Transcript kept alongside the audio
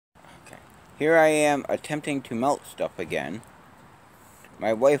here I am attempting to melt stuff again.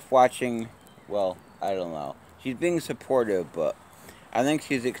 My wife watching, well, I don't know. She's being supportive, but I think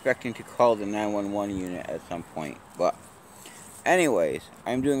she's expecting to call the 911 unit at some point. But anyways,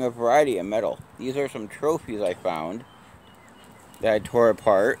 I'm doing a variety of metal. These are some trophies I found that I tore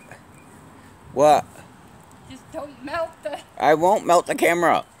apart. What? Just don't melt the... I won't melt the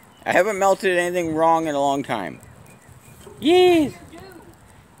camera. I haven't melted anything wrong in a long time. Yes.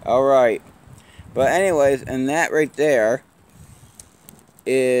 Alright. But anyways, and that right there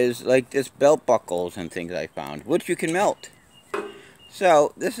is like this belt buckles and things I found, which you can melt.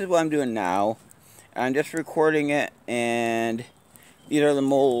 So, this is what I'm doing now. I'm just recording it, and these are the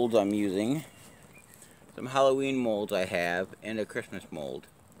molds I'm using. Some Halloween molds I have, and a Christmas mold.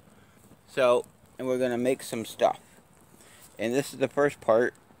 So, and we're going to make some stuff. And this is the first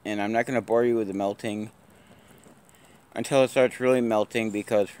part, and I'm not going to bore you with the melting until it starts really melting,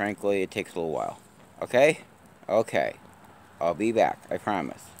 because frankly, it takes a little while. Okay? Okay. I'll be back, I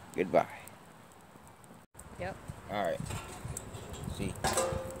promise. Goodbye. Yep. Alright. See.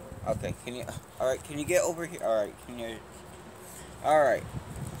 Okay, alright, can you get over here? Alright, can you... Alright.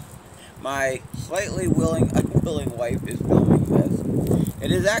 My slightly unwilling wife is filming this.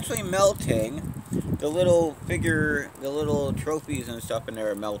 It is actually melting. The little trophies and stuff in there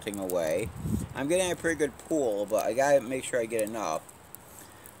are melting away. I'm getting a pretty good pool, but I gotta make sure I get enough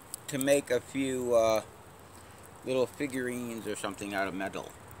to make a few little figurines or something out of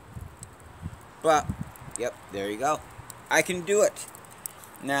metal. But, yep, there you go. I can do it.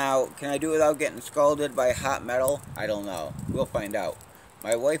 Now, can I do it without getting scalded by hot metal? I don't know. We'll find out.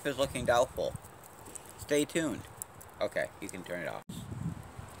 My wife is looking doubtful. Stay tuned. Okay, you can turn it off.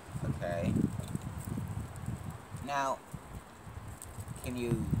 Okay. Now, can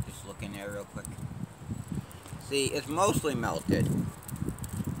you just look in there real quick? See, it's mostly melted.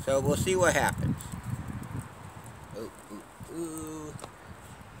 So we'll see what happens. Ooh, ooh, ooh.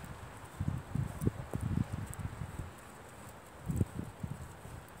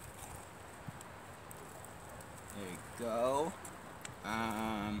 There you go.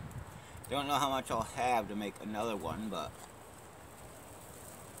 Don't know how much I'll have to make another one, but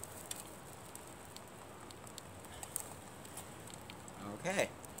okay.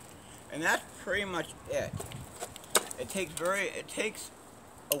 And that's pretty much it. It takes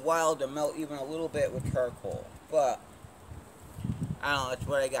a while to melt even a little bit with charcoal, but I don't know, that's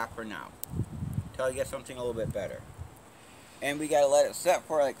what I got for now. Till I get something a little bit better. And we gotta let it set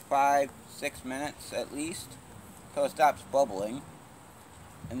for like 5-6 minutes at least, till it stops bubbling.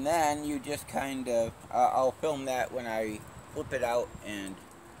 And then you just kind of, I'll film that when I flip it out and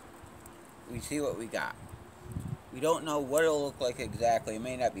we see what we got. We don't know what it'll look like exactly. It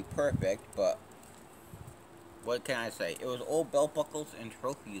may not be perfect, but what can I say? It was old belt buckles and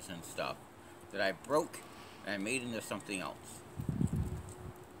trophies and stuff that I broke and I made into something else.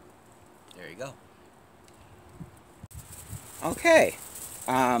 There you go. Okay.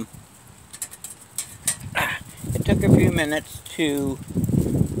 It took a few minutes to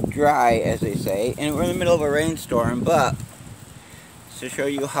dry, as they say, and we're in the middle of a rainstorm, but to show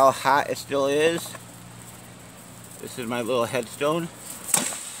you how hot it still is, this is my little headstone.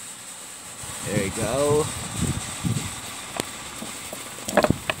 There you go.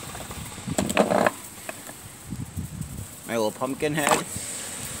 My little pumpkin head.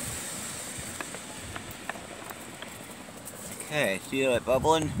 Okay, see it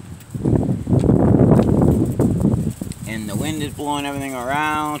bubbling? And the wind is blowing everything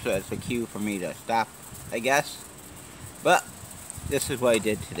around, so that's a cue for me to stop, I guess. But this is what I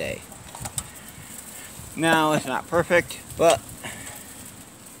did today. Now, it's not perfect, but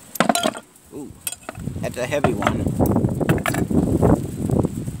ooh, that's a heavy one.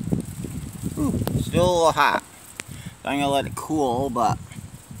 Ooh, still a little hot. So I'm gonna let it cool, but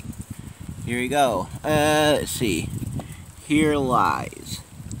here we go. Let's see. Here lies.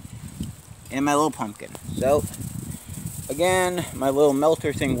 And my little pumpkin. So, again, my little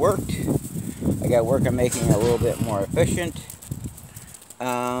melter thing worked. I got to work on making it a little bit more efficient.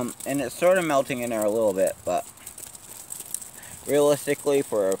 And it's sort of melting in there a little bit, but realistically,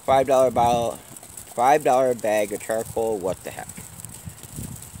 for a $5 bag of charcoal, what the heck.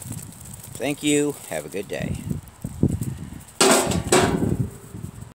 Thank you. Have a good day.